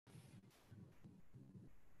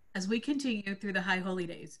As we continue through the High Holy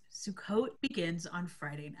Days, Sukkot begins on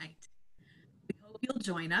Friday night. We hope you'll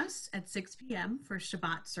join us at 6 p.m. for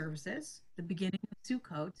Shabbat services, the beginning of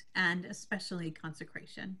Sukkot, and especially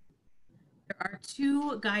consecration. There are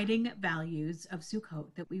two guiding values of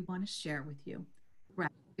Sukkot that we want to share with you: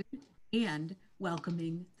 gratitude and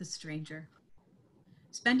welcoming the stranger.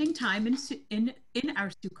 Spending time in our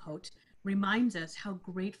Sukkot reminds us how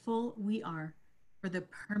grateful we are for the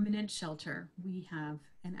permanent shelter we have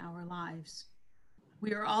in our lives.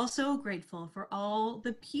 We are also grateful for all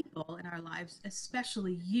the people in our lives,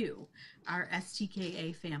 especially you, our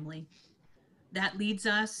STKA family. That leads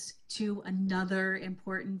us to another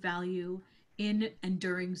important value in and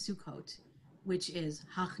during Sukkot, which is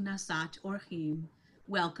Hachnasat Orchim,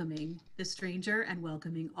 welcoming the stranger and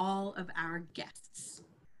welcoming all of our guests.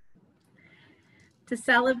 To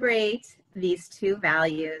celebrate these two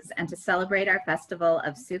values and to celebrate our festival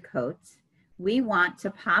of Sukkot, we want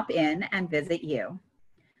to pop in and visit you.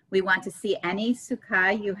 We want to see any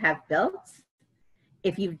sukkah you have built.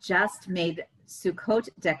 If you've just made Sukkot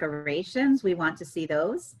decorations, we want to see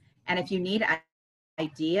those. And if you need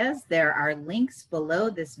ideas, there are links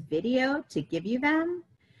below this video to give you them.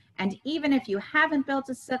 And even if you haven't built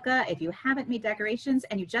a sukkah, if you haven't made decorations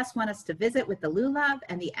and you just want us to visit with the lulav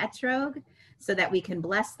and the etrog so that we can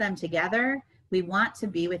bless them together, we want to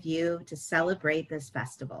be with you to celebrate this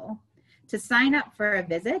festival. To sign up for a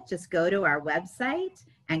visit, just go to our website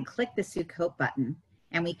and click the Sukkot button.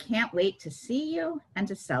 And we can't wait to see you and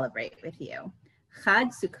to celebrate with you.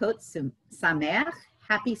 Chag Sukkot Sameach,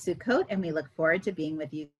 happy Sukkot, and we look forward to being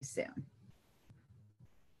with you soon.